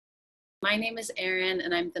My name is Erin,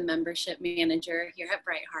 and I'm the membership manager here at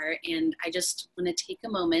Brightheart. And I just want to take a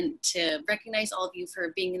moment to recognize all of you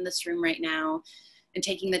for being in this room right now and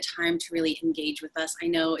taking the time to really engage with us. I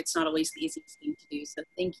know it's not always the easiest thing to do, so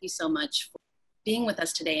thank you so much for being with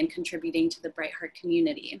us today and contributing to the Brightheart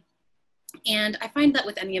community. And I find that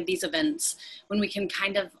with any of these events, when we can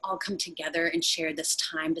kind of all come together and share this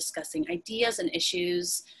time discussing ideas and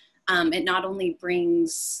issues, it not only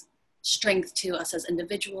brings strength to us as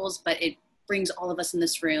individuals, but it brings all of us in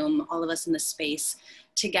this room, all of us in this space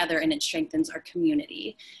together, and it strengthens our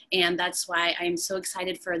community. And that's why I am so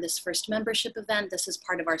excited for this first membership event. This is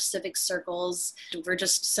part of our civic circles. We're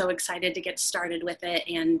just so excited to get started with it.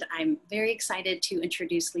 And I'm very excited to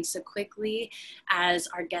introduce Lisa Quigley as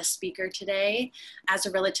our guest speaker today. As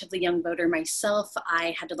a relatively young voter myself,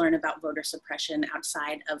 I had to learn about voter suppression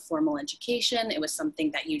outside of formal education. It was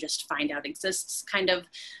something that you just find out exists kind of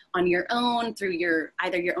on your own through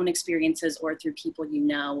either your own experiences or through people you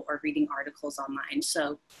know or reading articles online.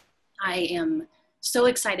 So I am so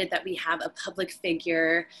excited that we have a public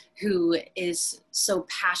figure who is so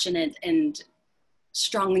passionate and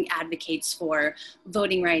strongly advocates for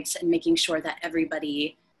voting rights and making sure that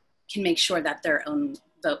everybody can make sure that their own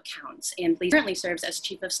vote counts. And Lisa currently serves as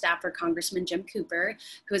Chief of Staff for Congressman Jim Cooper,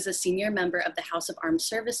 who is a senior member of the House of Armed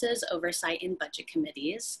Services Oversight and Budget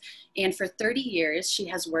Committees. And for 30 years, she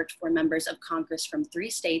has worked for members of Congress from 3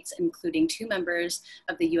 states, including 2 members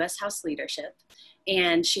of the U.S. House leadership.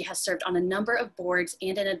 And she has served on a number of boards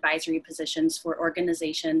and in advisory positions for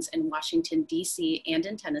organizations in Washington, D.C. and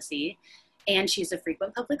in Tennessee. And she's a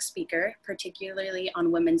frequent public speaker, particularly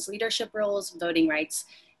on women's leadership roles, voting rights,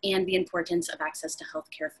 and the importance of access to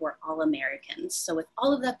healthcare for all Americans. So with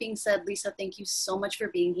all of that being said, Lisa, thank you so much for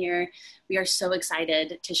being here. We are so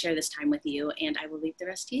excited to share this time with you, and I will leave the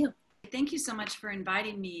rest to you. Thank you so much for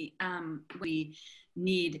inviting me. We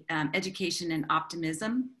need education and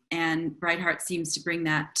optimism, and Brightheart seems to bring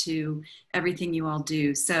that to everything you all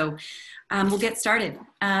do. So we'll get started.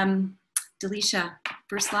 Delisha,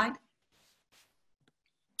 first slide.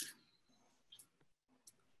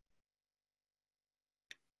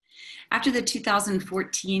 After the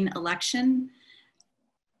 2014 election,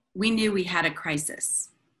 we knew we had a crisis.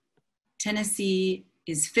 Tennessee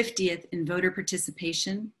is 50th in voter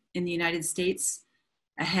participation in the United States,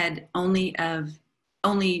 ahead of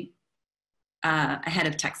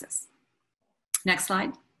Texas. Next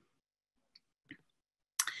slide.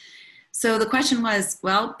 So the question was,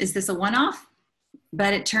 well, is this a one-off?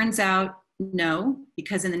 But it turns out no,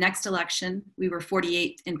 because in the next election, we were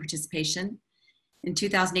 48th in participation. In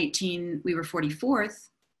 2018, we were 44th.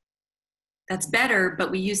 That's better,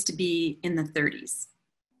 but we used to be in the 30s.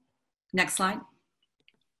 Next slide.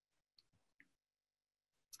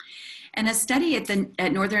 And a study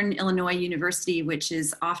at Northern Illinois University, which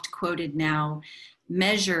is oft quoted now,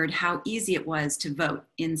 measured how easy it was to vote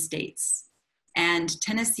in states. And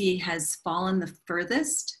Tennessee has fallen the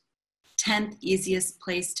furthest, 10th easiest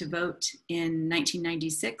place to vote in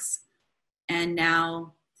 1996, and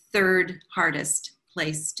now 3rd hardest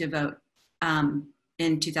place to vote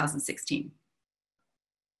in 2016.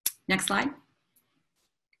 Next slide.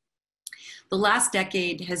 The last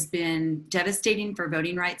decade has been devastating for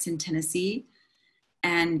voting rights in Tennessee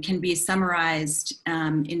and can be summarized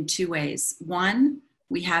in 2 ways. One,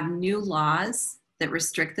 we have new laws that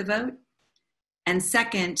restrict the vote. And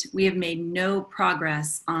second, we have made no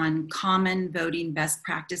progress on common voting best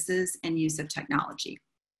practices and use of technology.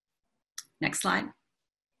 Next slide.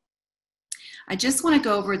 I just want to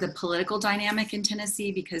go over the political dynamic in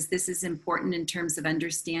Tennessee because this is important in terms of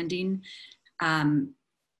understanding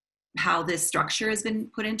how this structure has been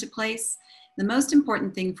put into place. The most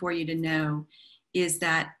important thing for you to know is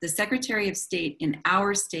that the Secretary of State in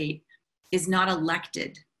our state is not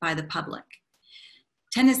elected by the public.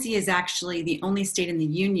 Tennessee is actually the only state in the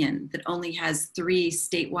union that only has 3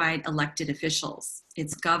 statewide elected officials.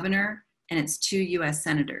 It's governor and it's 2 US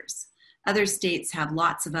senators. Other states have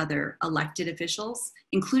lots of other elected officials,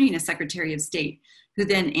 including a Secretary of State, who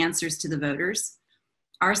then answers to the voters.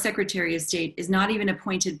 Our Secretary of State is not even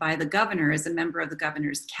appointed by the governor as a member of the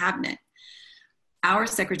governor's cabinet. Our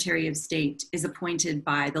Secretary of State is appointed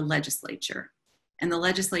by the legislature, and the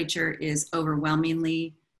legislature is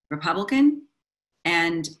overwhelmingly Republican,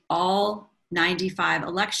 and all 95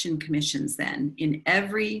 election commissions then in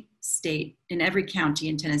every state, in every county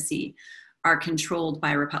in Tennessee, are controlled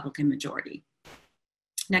by a Republican majority.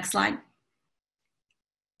 Next slide.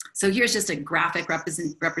 So here's just a graphic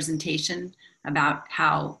representation about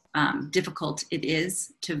how difficult it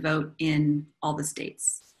is to vote in all the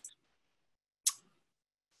states.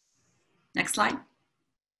 Next slide.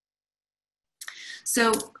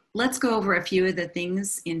 So let's go over a few of the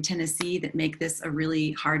things in Tennessee that make this a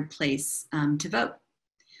really hard place to vote.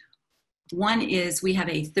 One is we have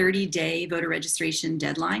a 30-day voter registration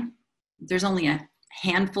deadline. There's only a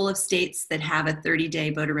handful of states that have a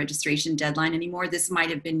 30-day voter registration deadline anymore. This might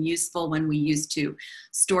have been useful when we used to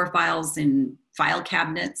store files in file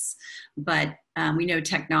cabinets, but we know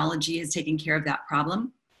technology is taking care of that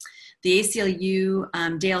problem. The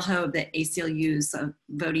ACLU, Dale Ho, the ACLU's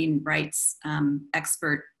voting rights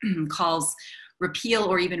expert, calls repeal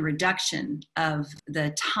or even reduction of the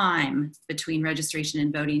time between registration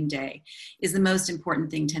and voting day is the most important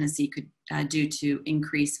thing Tennessee could do to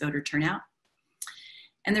increase voter turnout.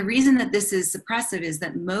 And the reason that this is suppressive is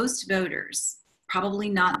that most voters, probably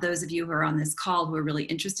not those of you who are on this call who are really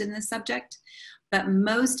interested in this subject, but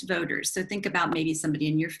most voters, so think about maybe somebody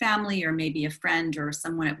in your family or maybe a friend or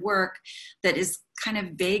someone at work that is kind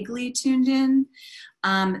of vaguely tuned in,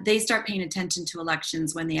 they start paying attention to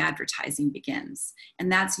elections when the advertising begins.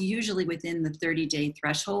 And that's usually within the 30-day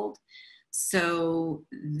threshold. So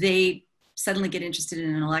they suddenly get interested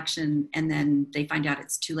in an election and then they find out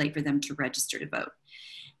it's too late for them to register to vote.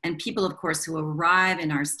 And people, of course, who arrive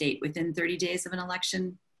in our state within 30 days of an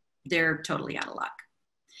election, they're totally out of luck.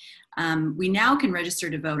 We now can register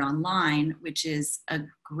to vote online, which is a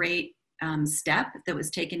great step that was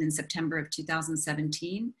taken in September of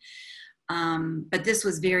 2017. But this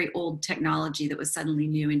was very old technology that was suddenly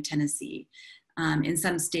new in Tennessee. In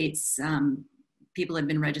some states, people had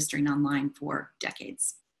been registering online for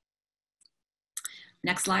decades.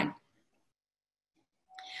 Next slide.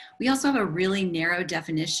 We also have a really narrow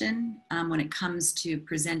definition when it comes to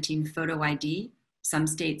presenting photo ID. Some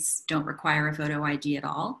states don't require a photo ID at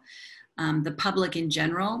all. The public in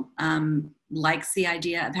general likes the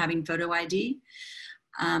idea of having photo ID.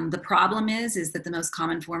 The problem is that the most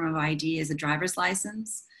common form of ID is a driver's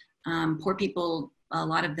license. Poor people, a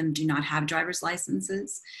lot of them do not have driver's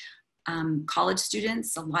licenses. College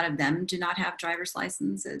students, a lot of them do not have driver's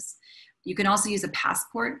licenses. You can also use a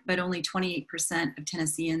passport, but only 28% of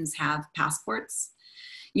Tennesseans have passports.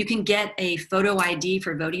 You can get a photo ID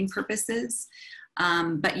for voting purposes,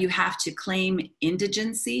 but you have to claim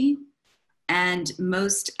indigency. And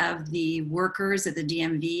most of the workers at the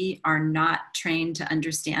DMV are not trained to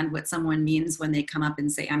understand what someone means when they come up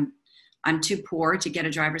and say, I'm too poor to get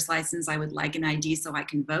a driver's license. I would like an ID so I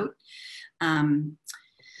can vote.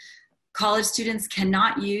 College students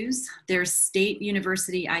cannot use their state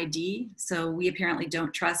university ID. So we apparently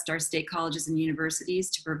don't trust our state colleges and universities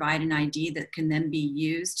to provide an ID that can then be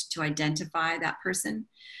used to identify that person.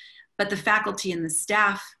 But the faculty and the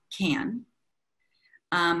staff can.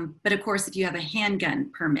 But of course, if you have a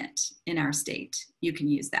handgun permit in our state, you can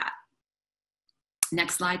use that.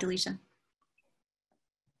 Next slide, Delisha.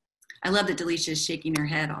 I love that Delisha is shaking her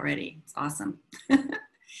head already. It's awesome.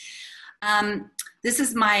 This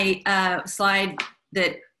is my slide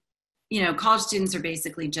that, you know, college students are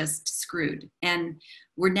basically just screwed. And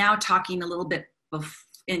we're now talking a little bit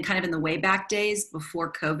in kind of in the way back days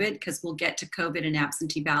before COVID, because we'll get to COVID and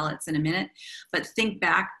absentee ballots in a minute. But think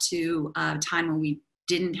back to a time when we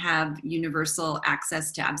didn't have universal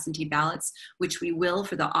access to absentee ballots, which we will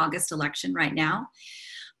for the August election right now.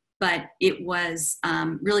 But it was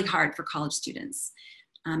really hard for college students.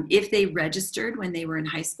 If they registered when they were in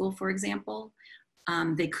high school, for example,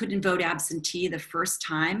 they couldn't vote absentee the first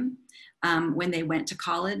time when they went to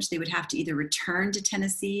college. They would have to either return to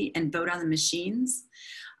Tennessee and vote on the machines.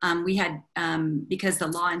 We had, because the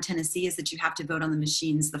law in Tennessee is that you have to vote on the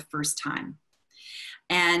machines the first time.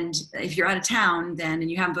 And if you're out of town then,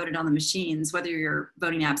 and you haven't voted on the machines, whether you're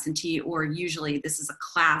voting absentee or usually this is a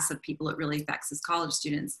class of people it really affects as college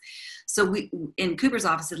students. So we, in Cooper's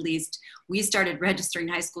office at least, we started registering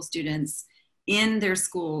high school students in their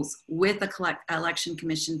schools with the election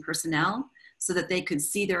commission personnel so that they could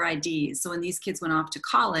see their IDs. So when these kids went off to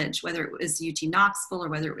college, whether it was UT Knoxville or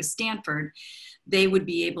whether it was Stanford, they would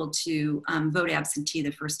be able to vote absentee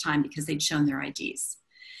the first time because they'd shown their IDs.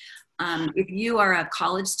 If you are a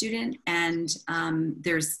college student and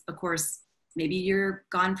there's, of course, maybe you're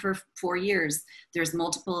gone for 4 years, there's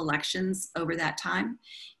multiple elections over that time.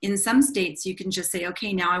 In some states, you can just say,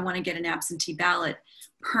 okay, now I want to get an absentee ballot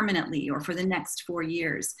permanently or for the next 4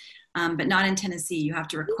 years, but not in Tennessee. You have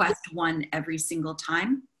to request one every single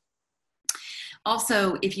time.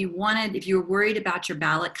 Also, if you were worried about your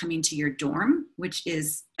ballot coming to your dorm, which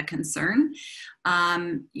is a concern,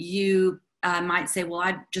 you might say, well,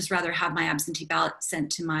 I'd just rather have my absentee ballot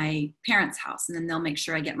sent to my parents' house and then they'll make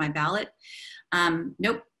sure I get my ballot.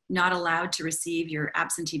 Nope, not allowed to receive your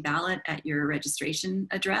absentee ballot at your registration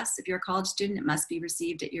address. If you're a college student, it must be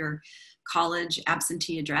received at your college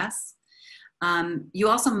absentee address. You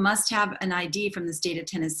also must have an ID from the state of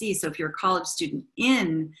Tennessee. So if you're a college student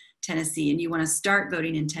in Tennessee and you want to start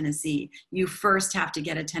voting in Tennessee, you first have to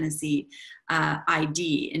get a Tennessee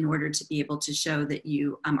ID in order to be able to show that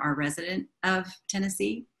you are a resident of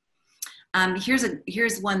Tennessee.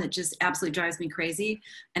 Here's one that just absolutely drives me crazy,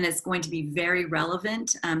 and it's going to be very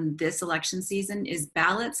relevant this election season, is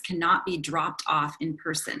ballots cannot be dropped off in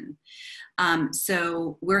person.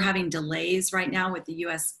 So we're having delays right now with the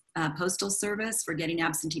U.S. Postal Service for getting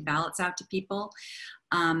absentee ballots out to people.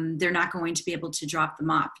 They're not going to be able to drop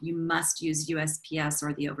them off. You must use USPS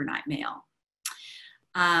or the overnight mail.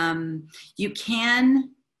 You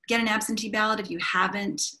can get an absentee ballot if you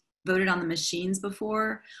haven't voted on the machines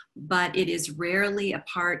before, but it is rarely a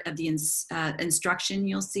part of the instruction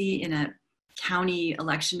you'll see in a county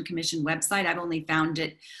election commission website. I've only found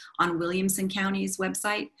it on Williamson County's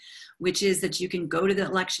website, which is that you can go to the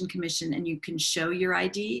election commission and you can show your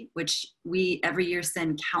ID, which we every year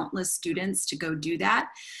send countless students to go do that,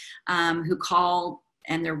 who call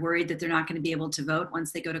and they're worried that they're not going to be able to vote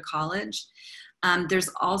once they go to college. There's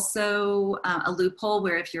also a loophole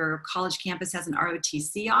where if your college campus has an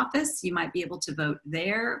ROTC office, you might be able to vote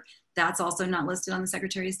there. That's also not listed on the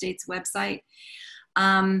Secretary of State's website.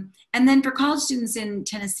 And then for college students in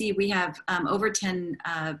Tennessee, we have over 10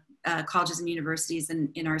 colleges and universities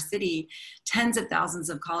in our city, tens of thousands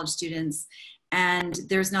of college students, and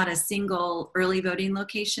there's not a single early voting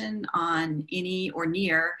location on any or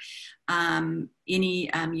near any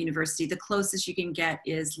university. The closest you can get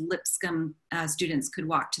is Lipscomb students could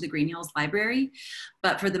walk to the Green Hills Library,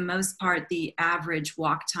 but for the most part, the average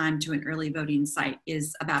walk time to an early voting site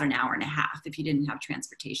is about an hour and a half if you didn't have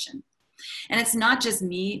transportation. And it's not just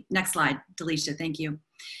me. Next slide, Delisha, thank you.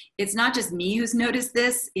 It's not just me who's noticed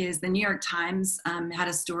this. Is the New York Times had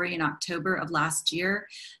a story in October of last year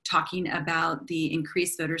talking about the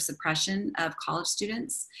increased voter suppression of college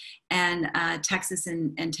students, and Texas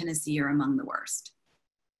and Tennessee are among the worst.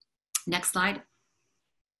 Next slide.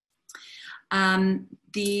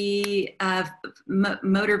 The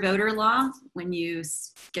motor voter law, when you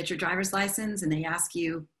get your driver's license and they ask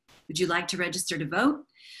you, would you like to register to vote?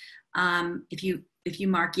 If you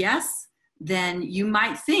mark yes, then you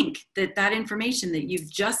might think that that information that you've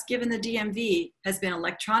just given the DMV has been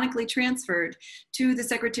electronically transferred to the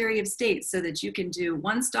Secretary of State so that you can do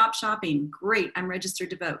one-stop shopping. Great, I'm registered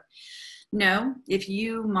to vote. No, if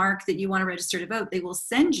you mark that you want to register to vote, they will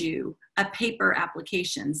send you a paper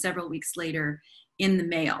application several weeks later in the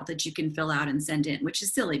mail that you can fill out and send in, which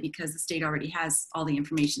is silly because the state already has all the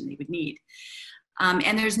information they would need.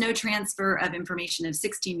 And there's no transfer of information of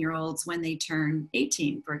 16-year-olds when they turn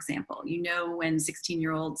 18, for example. You know when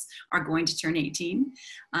 16-year-olds are going to turn 18,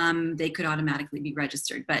 they could automatically be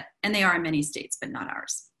registered, and they are in many states, but not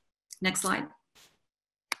ours. Next slide.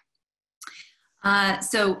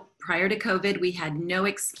 So prior to COVID, we had no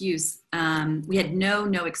excuse. We had no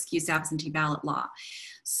excuse absentee ballot law.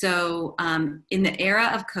 So in the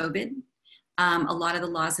era of COVID, a lot of the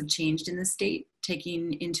laws have changed in the state,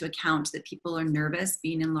 taking into account that people are nervous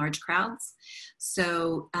being in large crowds.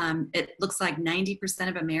 So it looks like 90%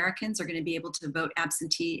 of Americans are going to be able to vote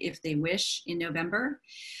absentee if they wish in November.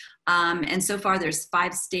 And so far there's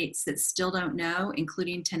 5 states that still don't know,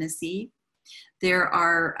 including Tennessee. There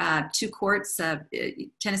are 2 courts,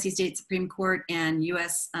 Tennessee State Supreme Court and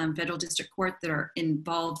U.S. Federal District Court, that are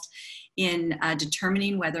involved in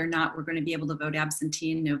determining whether or not we're going to be able to vote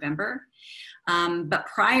absentee in November. But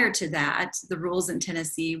prior to that, the rules in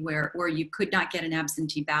Tennessee where you could not get an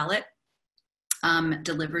absentee ballot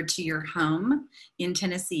delivered to your home in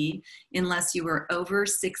Tennessee unless you were over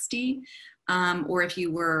 60 or if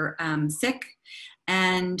you were sick.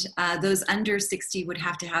 And those under 60 would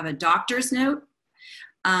have to have a doctor's note.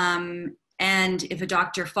 And if a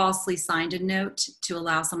doctor falsely signed a note to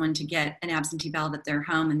allow someone to get an absentee ballot at their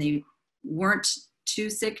home and they weren't too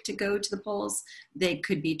sick to go to the polls, they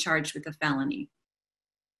could be charged with a felony.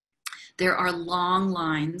 There are long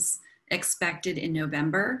lines expected in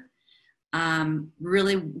November.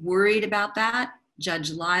 Really worried about that.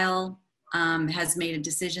 Judge Lyle has made a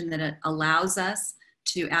decision that allows us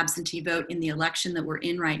to absentee vote in the election that we're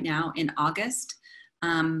in right now in August.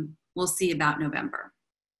 We'll see about November.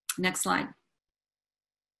 Next slide.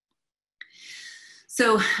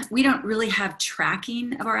 So we don't really have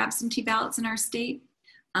tracking of our absentee ballots in our state.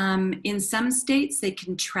 In some states, they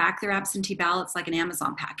can track their absentee ballots like an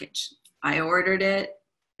Amazon package. I ordered it,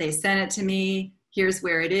 they sent it to me, here's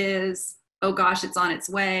where it is, oh gosh, it's on its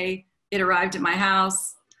way, it arrived at my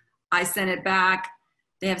house, I sent it back.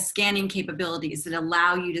 They have scanning capabilities that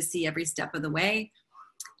allow you to see every step of the way.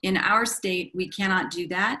 In our state, we cannot do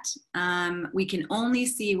that. We can only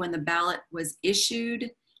see when the ballot was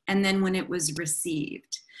issued and then when it was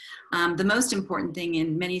received. The most important thing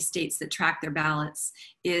in many states that track their ballots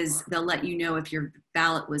is they'll let you know if your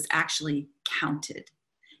ballot was actually counted.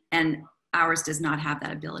 And ours does not have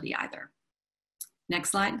that ability either.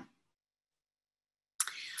 Next slide.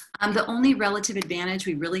 The only relative advantage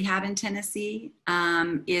we really have in Tennessee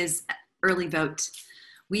is early vote.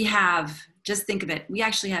 We have, just think of it, we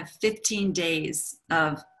actually have 15 days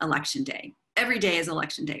of election day. Every day is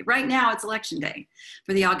election day. Right now it's election day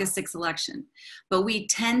for the August 6th election. But we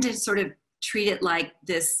tend to sort of treat it like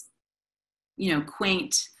this, you know,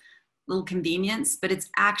 quaint little convenience, but it's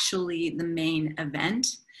actually the main event.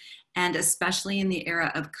 And especially in the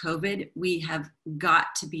era of COVID, we have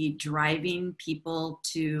got to be driving people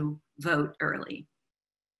to vote early.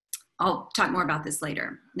 I'll talk more about this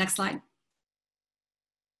later. Next slide.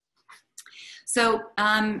 So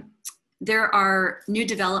there are new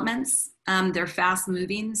developments. They're fast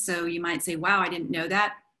moving. So you might say, wow, I didn't know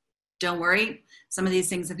that. Don't worry. Some of these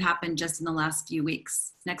things have happened just in the last few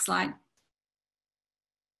weeks. Next slide.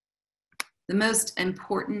 The most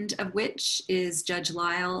important of which is Judge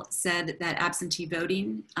Lyle said that absentee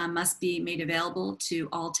voting must be made available to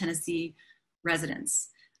all Tennessee residents.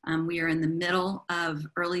 We are in the middle of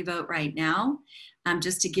early vote right now.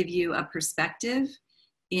 Just to give you a perspective,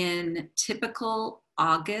 in typical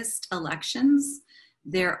August elections,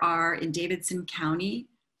 there are in Davidson County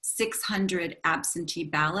 600 absentee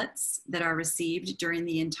ballots that are received during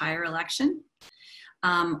the entire election.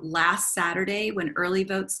 Last Saturday, when early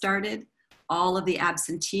vote started, all of the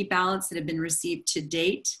absentee ballots that have been received to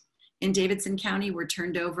date in Davidson County were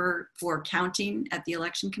turned over for counting at the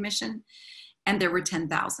Election Commission, and there were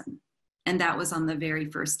 10,000. And that was on the very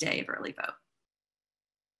first day of early vote.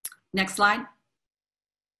 Next slide.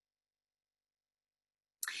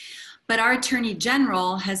 But our Attorney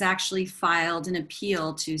General has actually filed an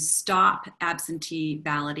appeal to stop absentee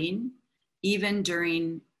balloting, even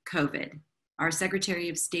during COVID. Our Secretary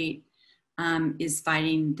of State is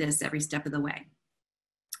fighting this every step of the way.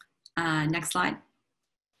 Next slide.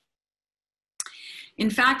 In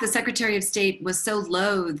fact, the Secretary of State was so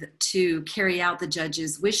loath to carry out the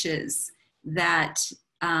judge's wishes that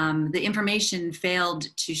the information failed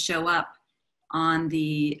to show up on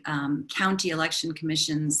the County Election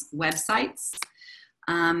Commission's websites.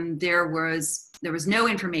 There was no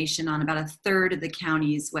information on about a third of the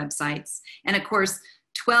county's websites. And of course,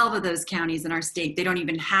 12 of those counties in our state, they don't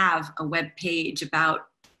even have a web page about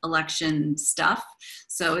election stuff.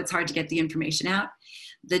 So it's hard to get the information out.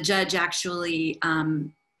 The judge actually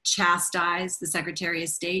chastised the Secretary of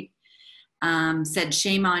State, said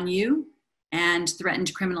shame on you, and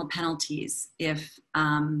threatened criminal penalties if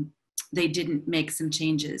they didn't make some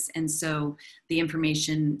changes. And so the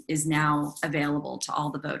information is now available to all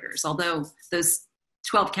the voters, although those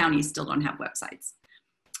 12 counties still don't have websites.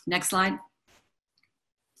 Next slide.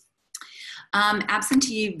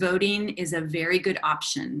 Absentee voting is a very good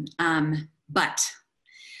option, but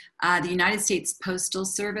the United States Postal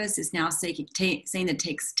Service is now saying it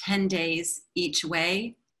takes 10 days each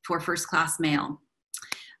way for first-class mail.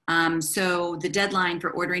 So the deadline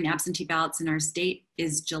for ordering absentee ballots in our state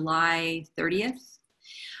is July 30th.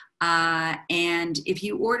 And if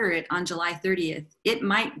you order it on July 30th, it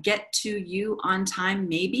might get to you on time,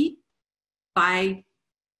 maybe by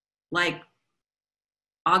like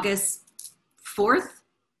August 4th,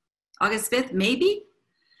 August 5th, maybe.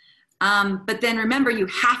 But then remember, you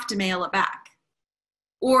have to mail it back.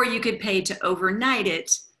 Or you could pay to overnight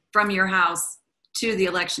it from your house to the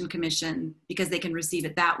Election Commission because they can receive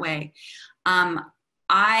it that way.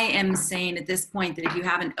 I am saying at this point that if you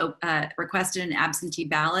haven't requested an absentee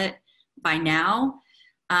ballot by now,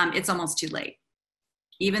 it's almost too late.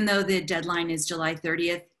 Even though the deadline is July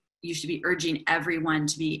 30th, you should be urging everyone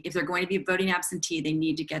to be, if they're going to be voting absentee, they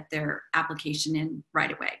need to get their application in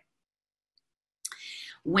right away.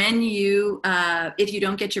 When you, if you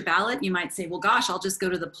don't get your ballot, you might say, well, gosh, I'll just go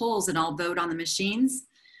to the polls and I'll vote on the machines.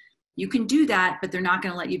 You can do that, but they're not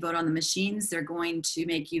going to let you vote on the machines. They're going to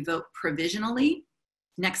make you vote provisionally.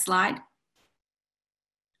 Next slide.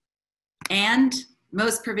 And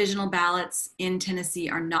most provisional ballots in Tennessee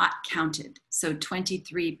are not counted. So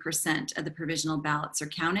 23% of the provisional ballots are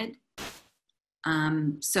counted.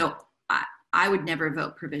 So I would never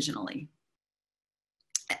vote provisionally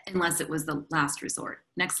unless it was the last resort.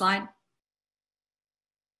 Next slide.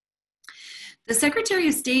 The Secretary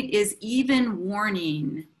of State is even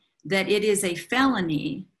warning that it is a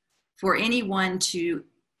felony for anyone to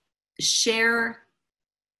share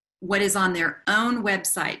what is on their own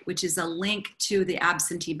website, which is a link to the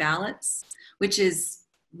absentee ballots, which is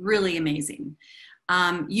Really amazing.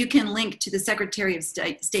 You can link to the Secretary of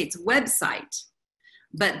State's website,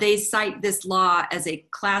 but they cite this law as a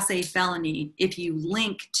Class A felony if you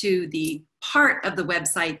link to the part of the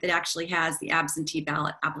website that actually has the absentee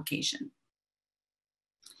ballot application.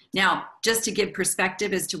 Now, just to give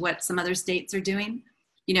perspective as to what some other states are doing,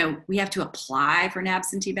 you know, we have to apply for an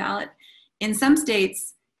absentee ballot. In some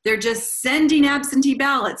states, they're just sending absentee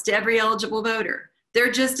ballots to every eligible voter.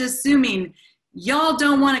 They're just assuming y'all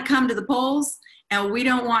don't want to come to the polls and we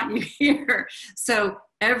don't want you here. So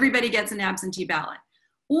everybody gets an absentee ballot.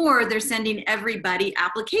 Or they're sending everybody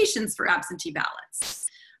applications for absentee ballots.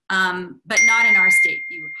 But not in our state.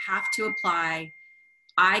 You have to apply.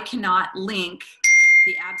 I cannot link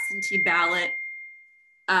the absentee ballot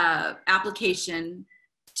application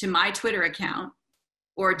to my Twitter account,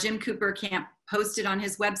 or Jim Cooper can't post it on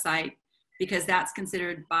his website because that's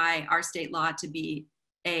considered by our state law to be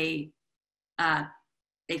a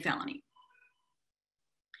felony.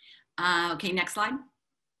 Okay, next slide.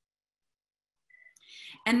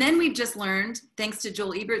 And then we've just learned, thanks to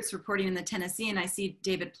Joel Ebert's reporting in the Tennessean, I see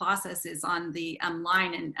David Plosses is on the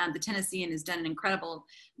line, and the Tennessean has done an incredible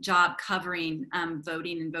job covering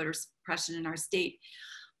voting and voter suppression in our state.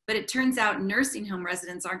 But it turns out nursing home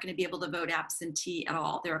residents aren't going to be able to vote absentee at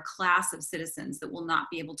all. They're a class of citizens that will not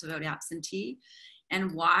be able to vote absentee.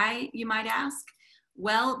 And why, you might ask?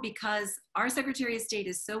 Well, because our Secretary of State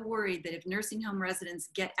is so worried that if nursing home residents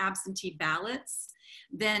get absentee ballots,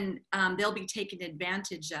 then they'll be taken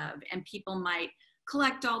advantage of, and people might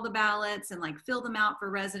collect all the ballots and like fill them out for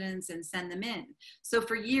residents and send them in. So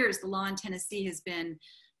for years, the law in Tennessee has been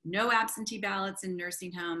no absentee ballots in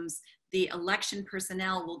nursing homes. The election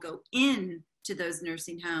personnel will go in to those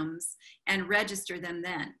nursing homes and register them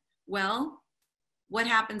then. Well, what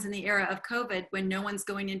happens in the era of COVID when no one's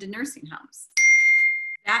going into nursing homes?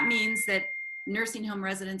 That means that nursing home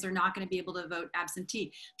residents are not going to be able to vote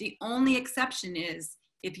absentee. The only exception is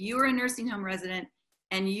if you are a nursing home resident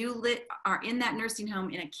and you are in that nursing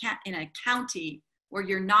home in a county where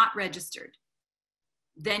you're not registered,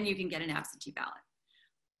 then you can get an absentee ballot.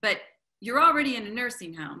 But you're already in a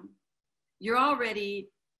nursing home, you're already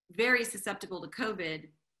very susceptible to COVID,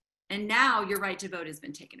 and now your right to vote has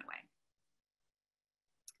been taken away.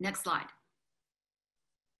 Next slide.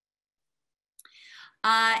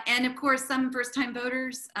 And of course, some first-time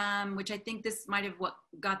voters, which I think this might have what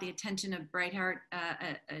got the attention of Brightheart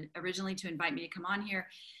originally to invite me to come on here,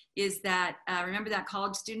 is that, remember that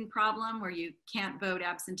college student problem where you can't vote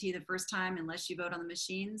absentee the first time unless you vote on the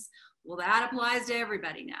machines? Well, that applies to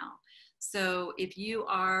everybody now. So if you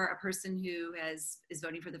are a person who is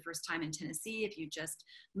voting for the first time in Tennessee, if you just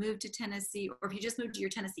moved to Tennessee, or if you just moved to your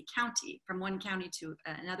Tennessee county, from one county to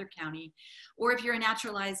another county, or if you're a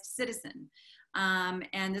naturalized citizen,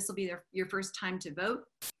 and this will be your first time to vote,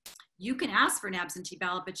 you can ask for an absentee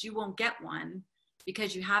ballot, but you won't get one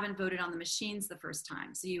because you haven't voted on the machines the first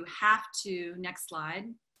time. So you have to, next slide,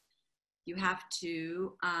 you have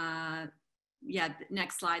to, yeah,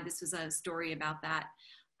 next slide, this was a story about that.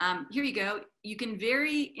 Here you go. You can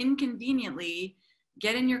very inconveniently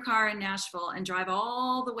get in your car in Nashville and drive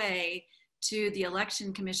all the way to the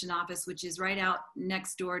Election Commission office, which is right out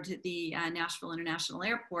next door to the Nashville International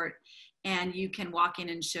Airport. And you can walk in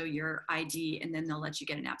and show your ID, and then they'll let you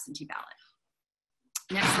get an absentee ballot.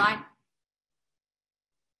 Next slide.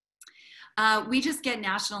 We just get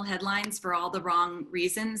national headlines for all the wrong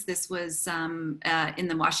reasons. This was in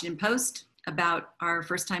the Washington Post about our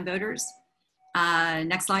first-time voters.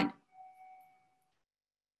 Next slide.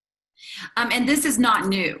 And this is not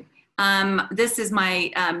new. This is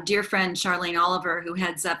my dear friend Charlene Oliver, who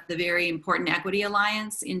heads up the very important Equity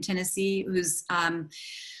Alliance in Tennessee,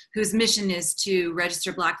 whose mission is to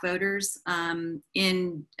register Black voters.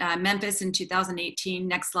 In Memphis in 2018,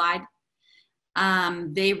 next slide,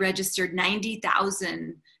 they registered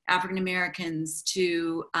 90,000 African Americans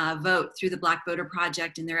to vote through the Black Voter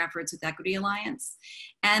Project in their efforts with Equity Alliance.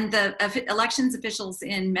 And the elections officials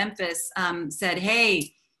in Memphis said,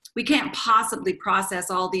 hey, we can't possibly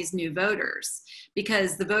process all these new voters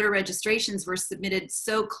because the voter registrations were submitted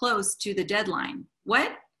so close to the deadline.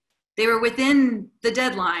 What? They were within the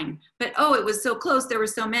deadline, but oh, it was so close, there were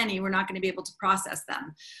so many, we're not going to be able to process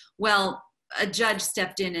them. Well, a judge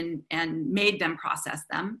stepped in and made them process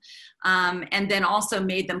them, and then also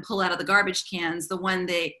made them pull out of the garbage cans the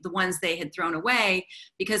ones they had thrown away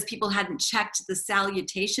because people hadn't checked the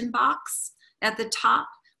salutation box at the top,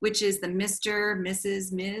 which is the Mr.,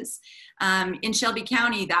 Mrs., Ms. In Shelby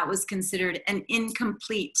County, that was considered an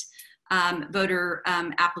incomplete voter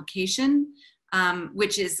application,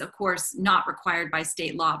 which is, of course, not required by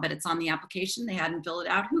state law, but it's on the application. They hadn't filled it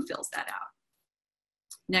out. Who fills that out?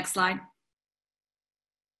 Next slide.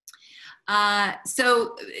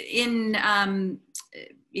 So in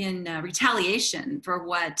retaliation for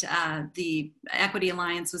what the Equity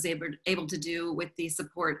Alliance was able to do with the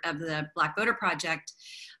support of the Black Voter Project,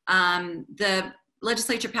 the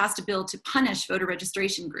legislature passed a bill to punish voter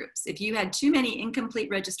registration groups. If you had too many incomplete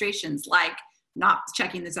registrations, like not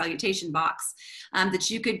checking the salutation box, that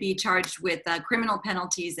you could be charged with criminal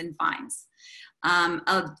penalties and fines.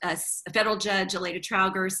 A federal judge, Aleta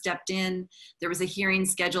Trauger, stepped in. There was a hearing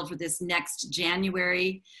scheduled for this next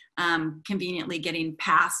January, conveniently getting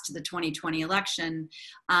past the 2020 election.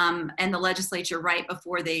 And the legislature, right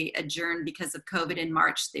before they adjourned because of COVID in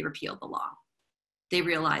March, they repealed the law. They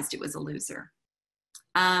realized it was a loser.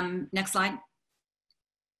 Next slide.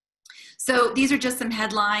 So these are just some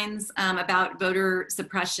headlines about voter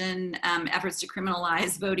suppression, efforts to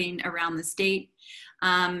criminalize voting around the state.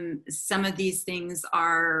 Some of these things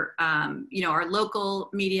are, our local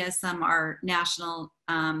media, some are national.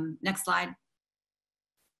 Next slide.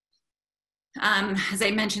 As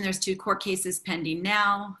I mentioned, there's 2 court cases pending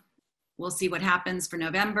now. We'll see what happens for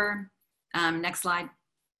November. Next slide.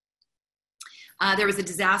 There was a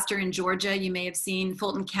disaster in Georgia. You may have seen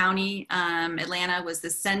Fulton County. Atlanta was the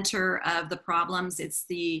center of the problems. It's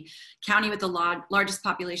the county with the largest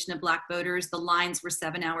population of Black voters. The lines were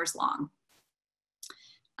 7 hours long.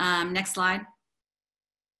 Next slide.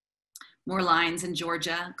 More lines in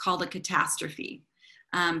Georgia, called a catastrophe,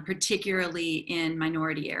 particularly in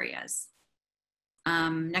minority areas.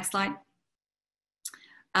 Next slide.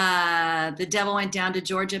 The devil went down to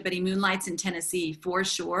Georgia, but he moonlights in Tennessee for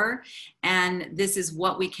sure. And this is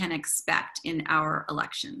what we can expect in our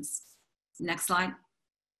elections. Next slide.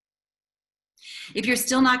 If you're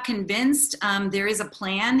still not convinced, there is a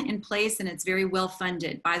plan in place and it's very well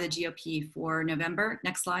funded by the GOP for November.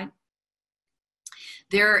 Next slide.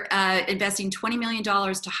 They're investing $20 million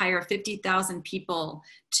to hire 50,000 people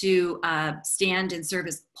to stand and serve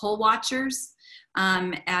as poll watchers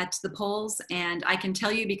at the polls. And I can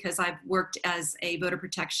tell you, because I've worked as a voter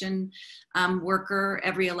protection worker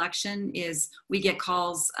every election, is we get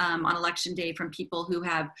calls on election day from people who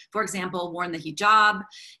have, for example, worn the hijab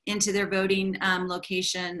into their voting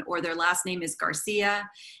location, or their last name is Garcia,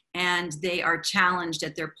 and they are challenged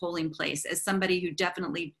at their polling place. As somebody who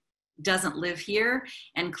definitely doesn't live here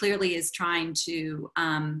and clearly is trying to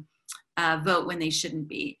vote when they shouldn't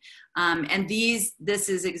be. And this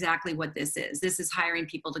is exactly what this is. This is hiring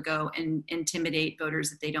people to go and intimidate voters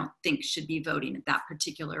that they don't think should be voting at that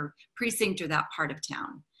particular precinct or that part of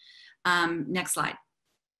town. Next slide.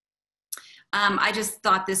 I just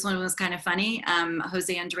thought this one was kind of funny.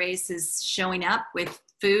 Jose Andres is showing up with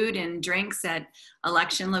food and drinks at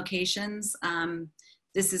election locations.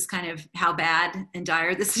 This is kind of how bad and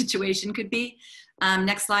dire the situation could be.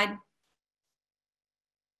 Next slide.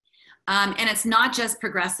 And it's not just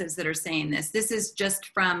progressives that are saying this. This is just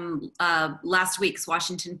from last week's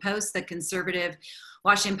Washington Post. The conservative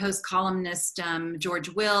Washington Post columnist George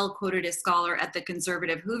Will quoted a scholar at the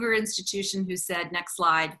conservative Hoover Institution who said, next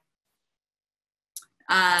slide,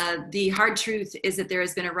 the hard truth is that there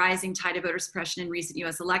has been a rising tide of voter suppression in recent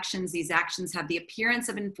US elections. These actions have the appearance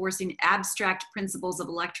of enforcing abstract principles of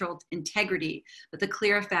electoral integrity, but the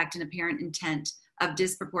clear effect and apparent intent of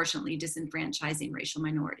disproportionately disenfranchising racial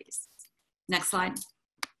minorities. Next slide.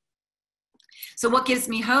 So what gives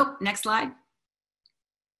me hope? Next slide.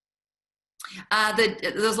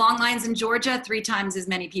 Those long lines in Georgia, 3 times as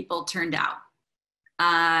many people turned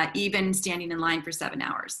out, even standing in line for 7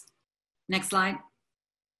 hours. Next slide.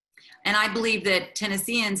 And I believe that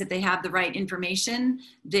Tennesseans, if they have the right information,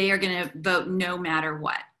 they are going to vote no matter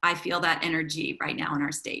what. I feel that energy right now in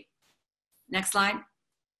our state. Next slide.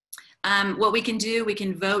 What we can do, we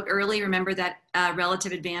can vote early. Remember that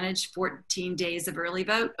relative advantage, 14 days of early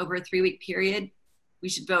vote over a 3-week period. We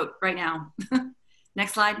should vote right now.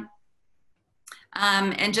 Next slide.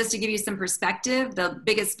 And just to give you some perspective, the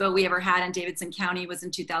biggest vote we ever had in Davidson County was in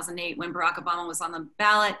 2008 when Barack Obama was on the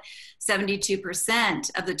ballot.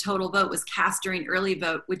 72% of the total vote was cast during early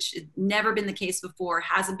vote, which had never been the case before,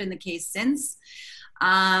 hasn't been the case since.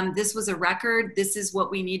 This was a record. This is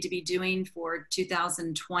what we need to be doing for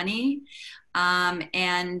 2020.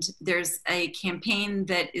 And there's a campaign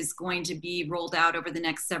that is going to be rolled out over the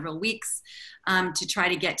next several weeks to try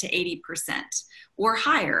to get to 80% or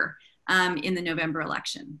higher in the November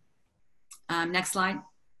election. Next slide.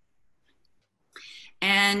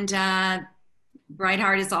 And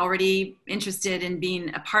Brightheart is already interested in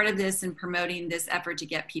being a part of this and promoting this effort to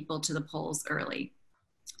get people to the polls early.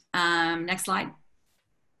 Next slide.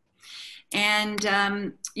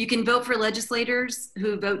 And you can vote for legislators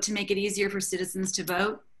who vote to make it easier for citizens to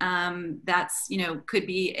vote. That's, you know, could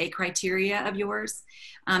be a criteria of yours.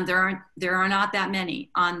 There are not that many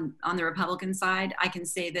on the Republican side. I can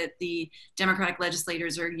say that the Democratic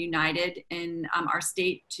legislators are united in our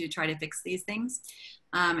state to try to fix these things,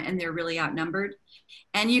 and they're really outnumbered.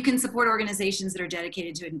 And you can support organizations that are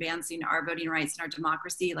dedicated to advancing our voting rights and our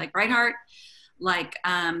democracy, like Brightheart, like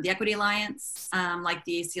the Equity Alliance, like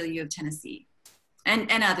the ACLU of Tennessee, and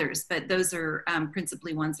others, but those are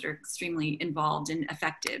principally ones that are extremely involved and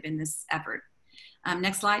effective in this effort.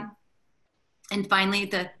 Next slide. And finally,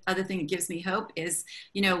 the other thing that gives me hope is,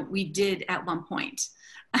 you know, we did at one point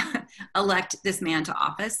elect this man to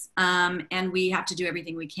office, and we have to do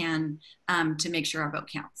everything we can to make sure our vote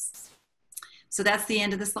counts. So that's the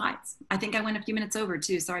end of the slides. I think I went a few minutes over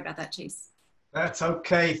too. Sorry about that, Chase. That's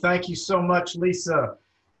okay. Thank you so much, Lisa.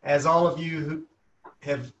 As all of you who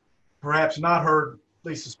have perhaps not heard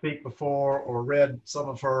Lisa speak before or read some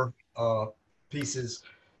of her pieces,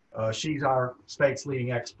 she's our state's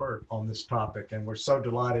leading expert on this topic, and we're so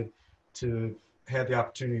delighted to have the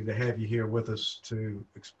opportunity to have you here with us to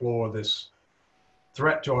explore this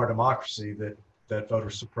threat to our democracy that voter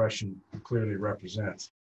suppression clearly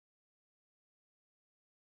represents.